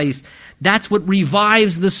sacrifice, that's what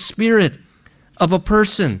revives the spirit of a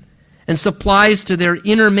person and supplies to their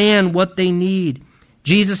inner man what they need.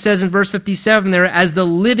 Jesus says in verse 57 there, as the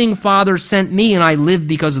living Father sent me and I live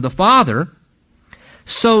because of the Father,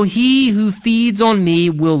 so he who feeds on me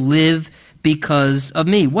will live because of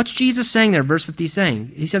me. What's Jesus saying there? Verse 50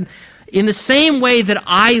 saying, he said, in the same way that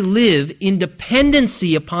I live in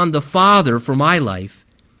dependency upon the Father for my life,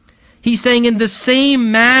 he's saying in the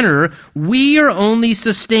same manner, we are only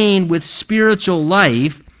sustained with spiritual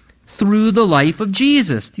life through the life of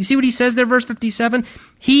Jesus. Do you see what he says there, verse 57?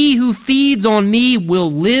 He who feeds on me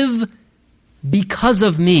will live because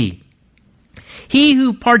of me. He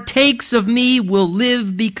who partakes of me will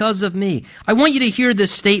live because of me. I want you to hear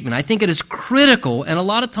this statement. I think it is critical and a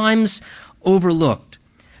lot of times overlooked.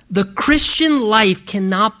 The Christian life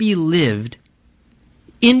cannot be lived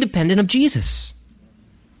independent of Jesus.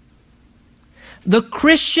 The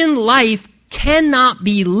Christian life cannot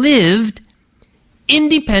be lived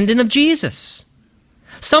independent of Jesus.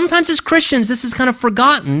 Sometimes as Christians, this is kind of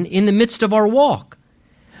forgotten in the midst of our walk.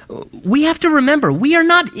 We have to remember, we are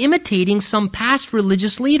not imitating some past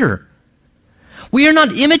religious leader. We are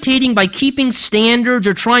not imitating by keeping standards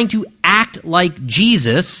or trying to act like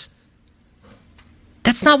Jesus.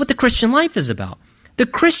 That's not what the Christian life is about. The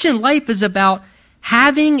Christian life is about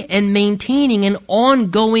having and maintaining an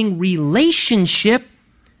ongoing relationship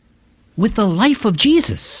with the life of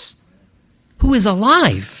Jesus, who is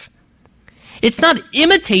alive. It's not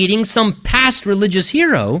imitating some past religious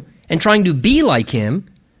hero and trying to be like him.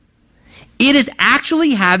 It is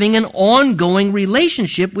actually having an ongoing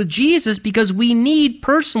relationship with Jesus because we need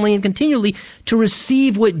personally and continually to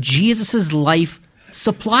receive what Jesus' life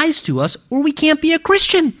supplies to us, or we can't be a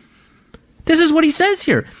Christian. This is what he says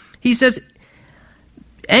here. He says,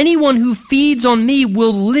 anyone who feeds on me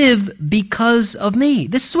will live because of me.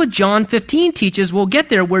 This is what John 15 teaches. We'll get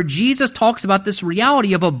there where Jesus talks about this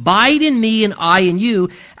reality of abide in me and I in you.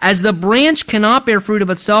 As the branch cannot bear fruit of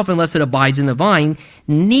itself unless it abides in the vine,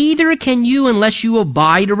 neither can you unless you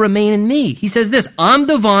abide or remain in me. He says this, I'm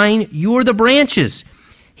the vine, you're the branches.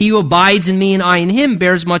 He who abides in me and I in him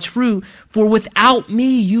bears much fruit, for without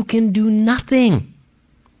me you can do nothing.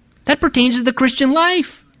 That pertains to the Christian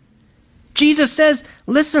life. Jesus says,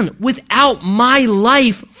 listen, without my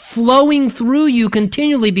life flowing through you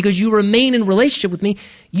continually because you remain in relationship with me,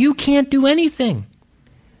 you can't do anything.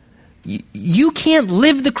 You can't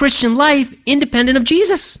live the Christian life independent of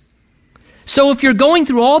Jesus. So if you're going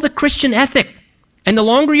through all the Christian ethic, and the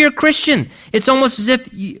longer you're a Christian, it's almost as if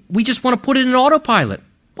we just want to put it in autopilot.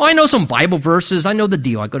 Well, I know some Bible verses. I know the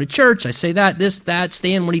deal. I go to church. I say that, this, that.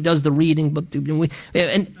 Stan when he does the reading.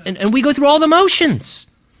 And we go through all the motions.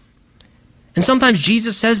 And sometimes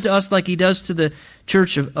Jesus says to us like he does to the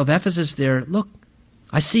church of Ephesus there, look,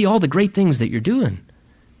 I see all the great things that you're doing.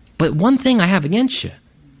 But one thing I have against you.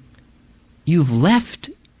 You've left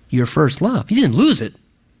your first love. You didn't lose it.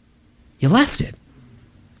 You left it.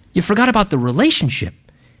 You forgot about the relationship.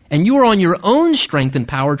 And you're on your own strength and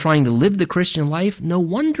power trying to live the Christian life. No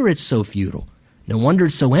wonder it's so futile. No wonder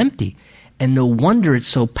it's so empty. And no wonder it's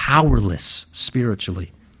so powerless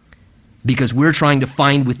spiritually. Because we're trying to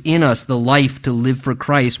find within us the life to live for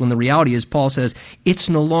Christ when the reality is, Paul says, it's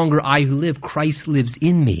no longer I who live, Christ lives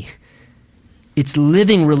in me. It's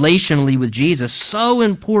living relationally with Jesus. So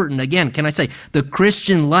important. Again, can I say, the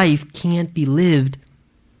Christian life can't be lived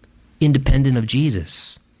independent of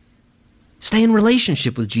Jesus. Stay in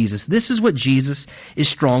relationship with Jesus. This is what Jesus is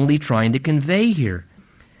strongly trying to convey here.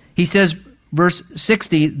 He says, verse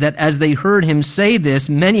 60, that as they heard him say this,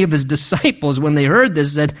 many of his disciples, when they heard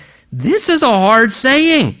this, said, this is a hard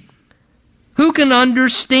saying. Who can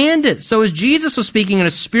understand it? So as Jesus was speaking in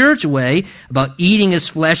a spiritual way about eating his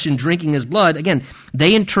flesh and drinking his blood, again,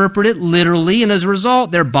 they interpret it literally, and as a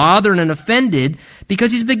result, they're bothered and offended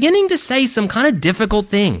because he's beginning to say some kind of difficult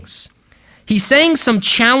things. He's saying some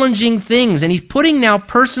challenging things, and he's putting now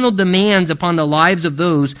personal demands upon the lives of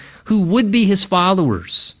those who would be his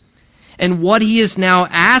followers. And what he is now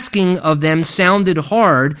asking of them sounded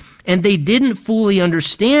hard, and they didn't fully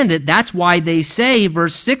understand it. That's why they say,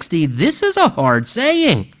 verse 60, this is a hard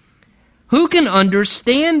saying. Who can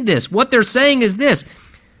understand this? What they're saying is this.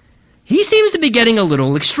 He seems to be getting a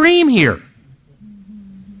little extreme here.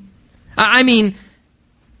 I mean,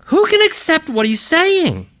 who can accept what he's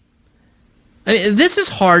saying? I mean, this is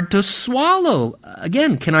hard to swallow.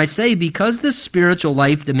 Again, can I say, because this spiritual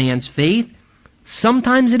life demands faith,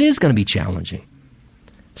 sometimes it is going to be challenging.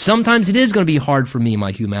 Sometimes it is going to be hard for me,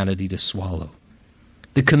 my humanity, to swallow.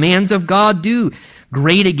 The commands of God do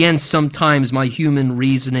grate against sometimes my human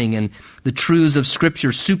reasoning, and the truths of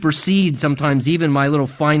Scripture supersede sometimes even my little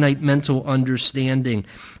finite mental understanding.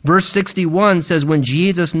 Verse 61 says, when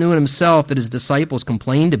Jesus knew in himself that his disciples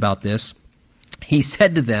complained about this, he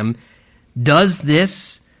said to them, does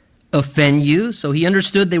this offend you? So he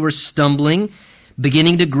understood they were stumbling,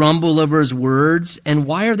 beginning to grumble over his words. And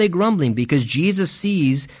why are they grumbling? Because Jesus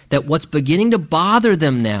sees that what's beginning to bother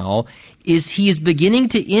them now is he is beginning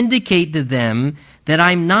to indicate to them that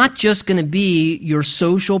I'm not just going to be your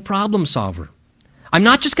social problem solver. I'm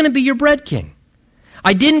not just going to be your bread king.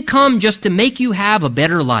 I didn't come just to make you have a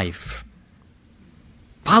better life.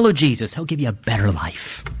 Follow Jesus. He'll give you a better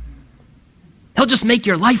life. He'll just make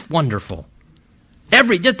your life wonderful.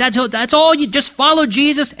 That's all. You just follow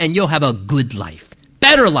Jesus and you'll have a good life.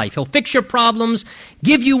 Better life. He'll fix your problems,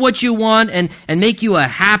 give you what you want, and make you a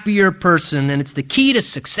happier person. And it's the key to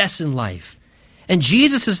success in life. And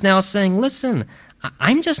Jesus is now saying, listen,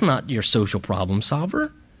 I'm just not your social problem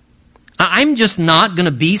solver. I'm just not going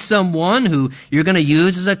to be someone who you're going to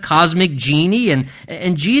use as a cosmic genie.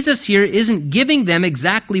 And Jesus here isn't giving them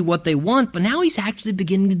exactly what they want, but now he's actually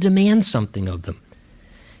beginning to demand something of them.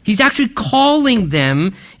 He's actually calling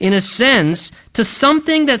them, in a sense, to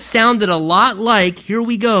something that sounded a lot like, here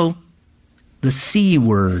we go, the C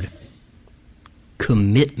word,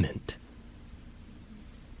 commitment.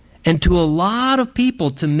 And to a lot of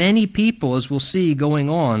people, to many people, as we'll see going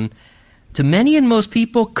on, to many and most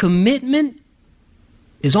people, commitment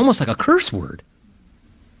is almost like a curse word.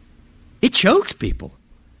 It chokes people.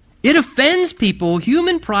 It offends people.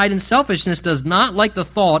 Human pride and selfishness does not like the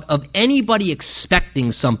thought of anybody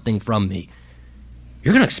expecting something from me.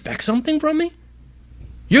 You're going to expect something from me?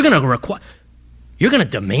 You're going to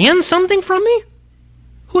demand something from me?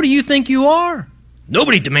 Who do you think you are?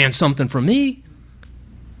 Nobody demands something from me.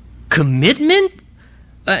 Commitment?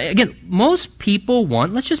 Again, most people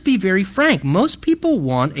want, let's just be very frank, most people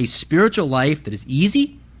want a spiritual life that is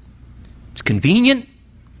easy, it's convenient,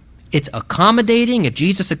 it's accommodating. If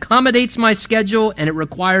Jesus accommodates my schedule and it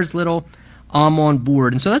requires little, I'm on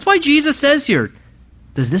board. And so that's why Jesus says here,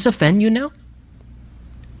 does this offend you now?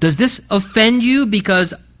 Does this offend you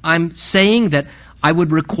because I'm saying that I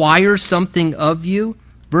would require something of you?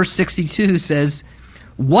 Verse 62 says,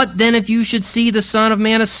 what then if you should see the Son of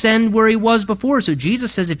Man ascend where he was before? So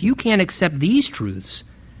Jesus says, if you can't accept these truths,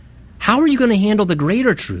 how are you going to handle the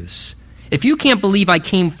greater truths? If you can't believe I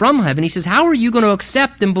came from heaven, he says, how are you going to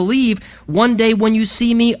accept and believe one day when you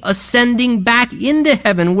see me ascending back into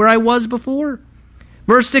heaven where I was before?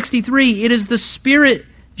 Verse 63, it is the Spirit,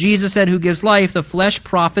 Jesus said, who gives life. The flesh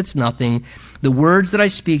profits nothing. The words that I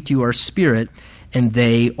speak to you are spirit, and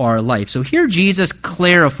they are life. So here Jesus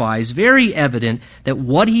clarifies, very evident, that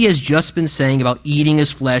what he has just been saying about eating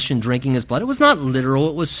his flesh and drinking his blood, it was not literal,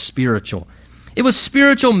 it was spiritual. It was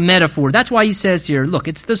spiritual metaphor. That's why he says here, look,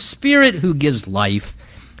 it's the Spirit who gives life.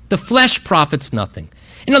 The flesh profits nothing.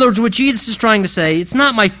 In other words, what Jesus is trying to say, it's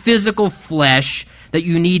not my physical flesh that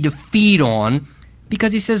you need to feed on,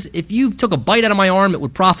 because he says, if you took a bite out of my arm, it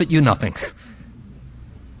would profit you nothing.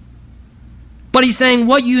 But he's saying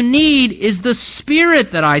what you need is the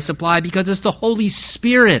Spirit that I supply, because it's the Holy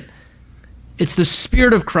Spirit. It's the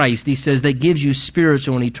Spirit of Christ, he says, that gives you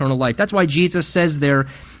spiritual and eternal life. That's why Jesus says there,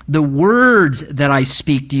 the words that I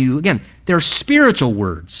speak to you, again, they're spiritual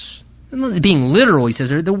words. Being literal, he says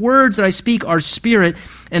there, the words that I speak are spirit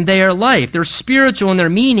and they are life. They're spiritual in their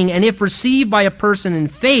meaning, and if received by a person in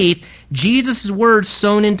faith, Jesus' words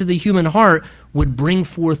sown into the human heart would bring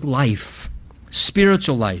forth life,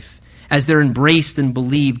 spiritual life, as they're embraced and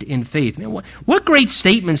believed in faith. Man, what great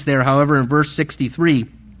statements there, however, in verse 63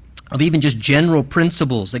 of even just general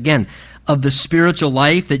principles, again, of the spiritual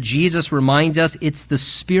life that Jesus reminds us it's the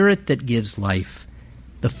Spirit that gives life.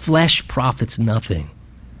 The flesh profits nothing.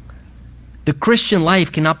 The Christian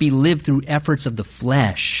life cannot be lived through efforts of the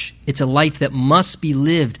flesh. It's a life that must be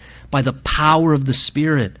lived by the power of the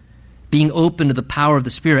Spirit, being open to the power of the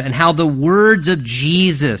Spirit, and how the words of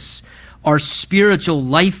Jesus are spiritual,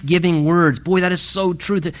 life-giving words. Boy, that is so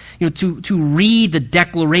true. To read the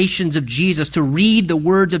declarations of Jesus, to read the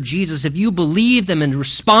words of Jesus, if you believe them and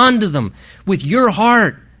respond to them with your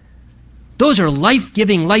heart, those are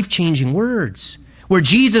life-giving, life-changing words. Where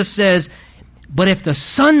Jesus says, "But if the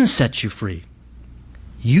Son sets you free,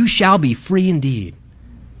 you shall be free indeed."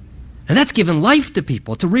 And that's given life to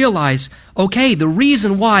people, to realize, okay, the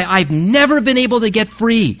reason why I've never been able to get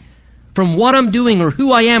free from what I'm doing or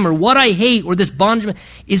who I am or what I hate or this bondage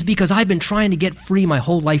is because I've been trying to get free my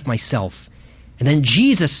whole life myself. And then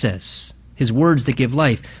Jesus says, his words that give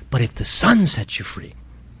life, "But if the Son sets you free,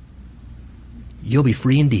 you'll be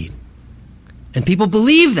free indeed." And people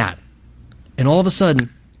believe that. And all of a sudden,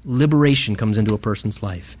 liberation comes into a person's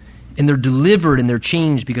life. And they're delivered and they're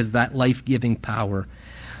changed because of that life-giving power.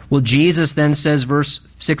 Well, Jesus then says, verse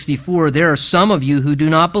 64, "There are some of you who do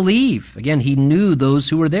not believe." Again, he knew those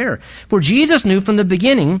who were there. For Jesus knew from the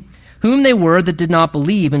beginning whom they were that did not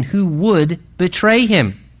believe and who would betray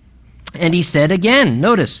him. And he said again,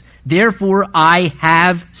 notice, "Therefore I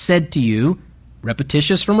have said to you,"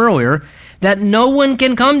 repetitious from earlier, "that no one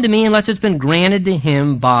can come to me unless it's been granted to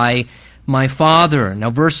him by my Father."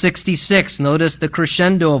 Now, verse 66, notice the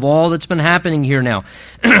crescendo of all that's been happening here now.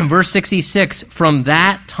 Verse 66, "From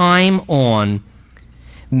that time on,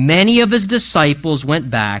 many of his disciples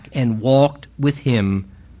went back and walked with him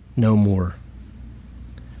no more."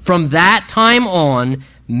 From that time on,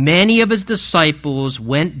 many of his disciples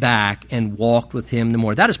went back and walked with him no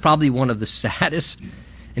more. That is probably one of the saddest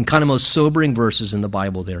and kind of most sobering verses in the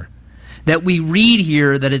Bible there. That we read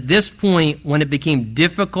here that at this point, when it became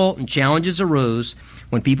difficult and challenges arose,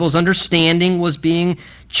 when people's understanding was being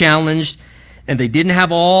challenged, and they didn't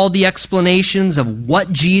have all the explanations of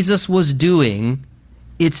what Jesus was doing,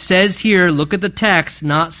 it says here, look at the text,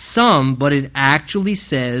 not some, but it actually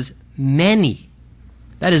says many.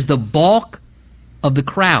 That is the bulk of the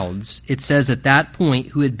crowds, it says at that point,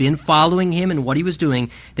 who had been following him and what he was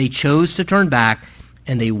doing, they chose to turn back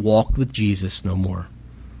and they walked with Jesus no more.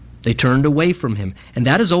 They turned away from him. And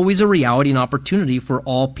that is always a reality and opportunity for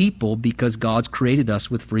all people because God's created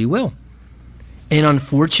us with free will. And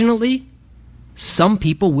unfortunately, some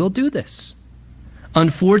people will do this.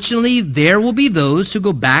 Unfortunately, there will be those who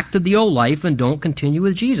go back to the old life and don't continue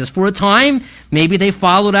with Jesus. For a time, maybe they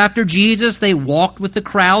followed after Jesus. They walked with the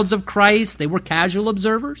crowds of Christ. They were casual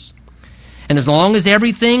observers. And as long as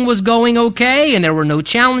everything was going okay and there were no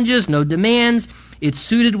challenges, no demands, it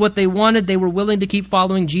suited what they wanted, they were willing to keep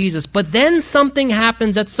following Jesus. But then something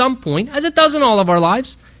happens at some point, as it does in all of our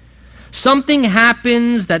lives. Something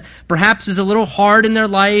happens that perhaps is a little hard in their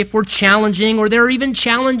life or challenging, or there are even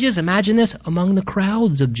challenges, imagine this, among the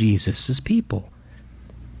crowds of Jesus' people.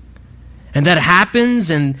 And that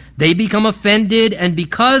happens and they become offended, and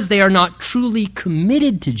because they are not truly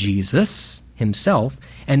committed to Jesus himself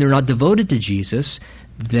and they're not devoted to Jesus,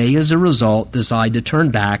 they as a result decide to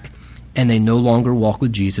turn back and they no longer walk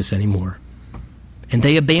with Jesus anymore. And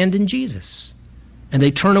they abandon Jesus. And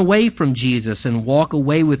they turn away from Jesus and walk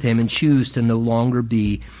away with him and choose to no longer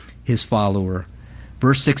be his follower.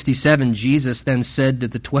 Verse 67, Jesus then said to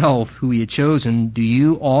the 12 who he had chosen, "Do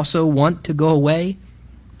you also want to go away?"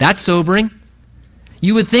 That's sobering.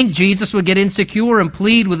 You would think Jesus would get insecure and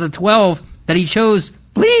plead with the 12 that he chose,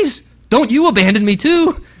 "Please, don't you abandon me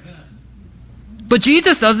too." But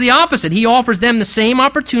Jesus does the opposite. He offers them the same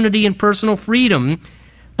opportunity and personal freedom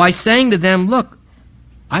by saying to them, "Look,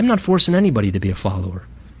 I'm not forcing anybody to be a follower.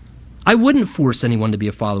 I wouldn't force anyone to be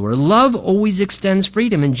a follower. Love always extends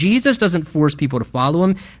freedom, and Jesus doesn't force people to follow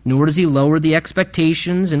him, nor does he lower the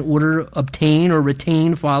expectations in order to obtain or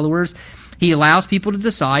retain followers. He allows people to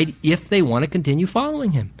decide if they want to continue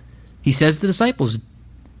following him. He says to the disciples,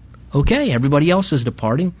 "Okay, everybody else is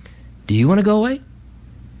departing. Do you want to go away?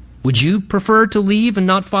 Would you prefer to leave and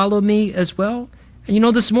not follow me as well?"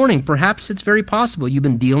 And this morning, perhaps it's very possible you've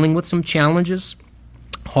been dealing with some challenges,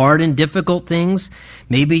 hard and difficult things.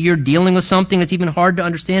 Maybe you're dealing with something that's even hard to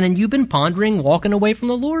understand, and you've been pondering walking away from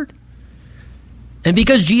the Lord. And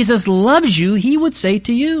because Jesus loves you, he would say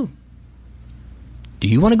to you, "Do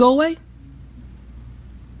you want to go away?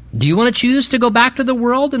 Do you want to choose to go back to the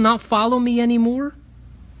world and not follow me anymore?"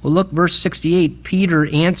 Well, look, verse 68, Peter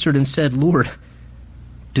answered and said, "Lord,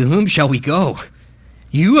 to whom shall we go?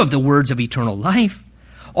 You have the words of eternal life.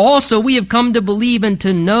 Also, we have come to believe and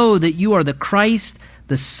to know that you are the Christ,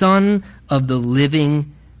 the Son of the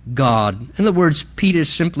living God." In other words, Peter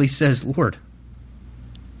simply says, "Lord,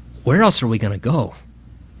 where else are we going to go?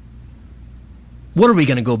 What, are we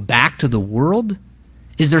going to go back to the world?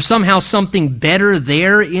 Is there somehow something better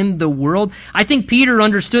there in the world? I think Peter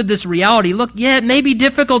understood this reality. Look, yeah, it may be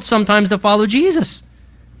difficult sometimes to follow Jesus.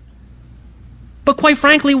 But quite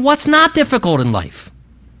frankly, what's not difficult in life?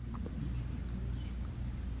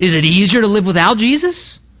 Is it easier to live without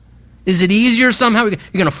Jesus? Is it easier somehow? You're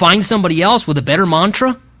going to find somebody else with a better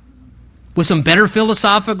mantra? With some better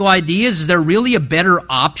philosophical ideas? Is there really a better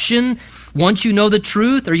option once you know the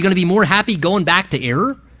truth? Are you going to be more happy going back to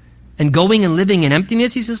error and going and living in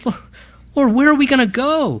emptiness? He says, Lord, where are we going to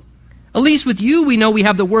go? At least with you, we know we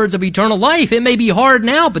have the words of eternal life. It may be hard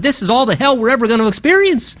now, but this is all the hell we're ever going to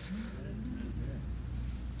experience.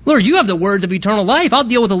 Lord, you have the words of eternal life. I'll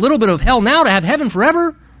deal with a little bit of hell now to have heaven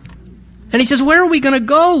forever. And he says, where are we going to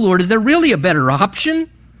go, Lord? Is there really a better option?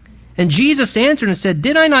 And Jesus answered and said,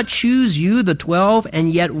 did I not choose you, the 12, and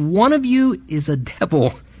yet one of you is a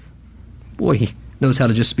devil? Boy, he knows how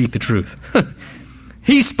to just speak the truth.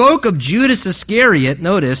 He spoke of Judas Iscariot,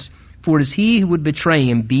 notice, for it is he who would betray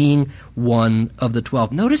him, being one of the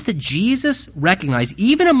 12. Notice that Jesus recognized,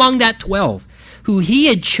 even among that 12, who he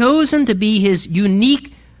had chosen to be his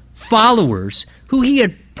unique followers, who he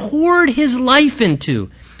had poured his life into.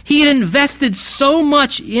 He had invested so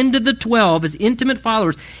much into the 12 as intimate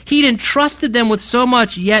followers. He'd entrusted them with so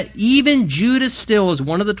much, yet even Judas still, as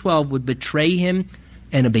one of the 12, would betray him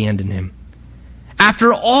and abandon him.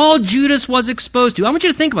 After all Judas was exposed to, I want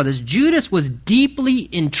you to think about this. Judas was deeply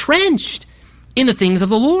entrenched in the things of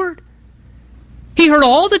the Lord. He heard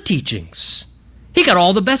all the teachings. He got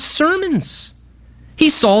all the best sermons. He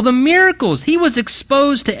saw the miracles. He was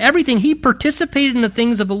exposed to everything. He participated in the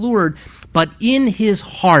things of the Lord. But in his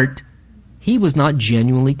heart, he was not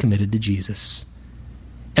genuinely committed to Jesus.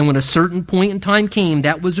 And when a certain point in time came,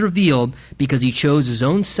 that was revealed because he chose his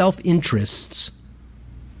own self-interests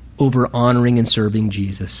over honoring and serving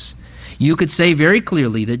Jesus. You could say very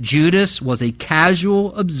clearly that Judas was a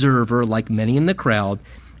casual observer like many in the crowd,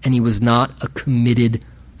 and he was not a committed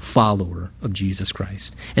follower of Jesus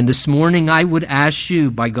Christ. And this morning I would ask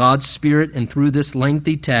you, by God's Spirit and through this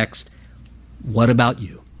lengthy text, what about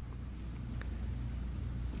you?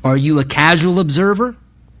 Are you a casual observer?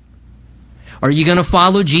 Are you going to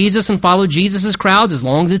follow Jesus and follow Jesus' crowds as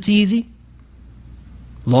long as it's easy?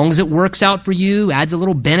 As long as it works out for you, adds a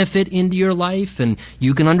little benefit into your life, and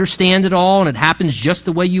you can understand it all, and it happens just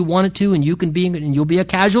the way you want it to, and you'll be a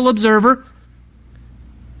casual observer?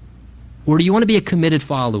 Or do you want to be a committed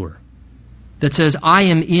follower that says, I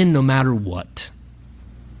am in no matter what?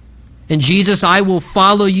 And Jesus, I will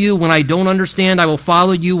follow you when I don't understand. I will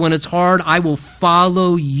follow you when it's hard. I will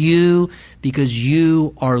follow you because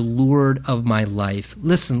you are Lord of my life.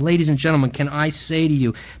 Listen, ladies and gentlemen, can I say to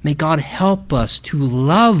you, may God help us to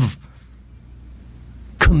love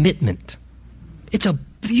commitment. It's a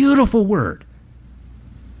beautiful word.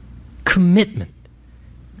 Commitment.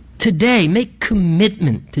 Today, make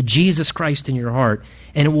commitment to Jesus Christ in your heart,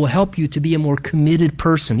 and it will help you to be a more committed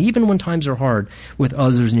person, even when times are hard, with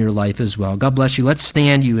others in your life as well. God bless you. Let's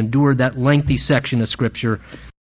stand. You endured that lengthy section of Scripture.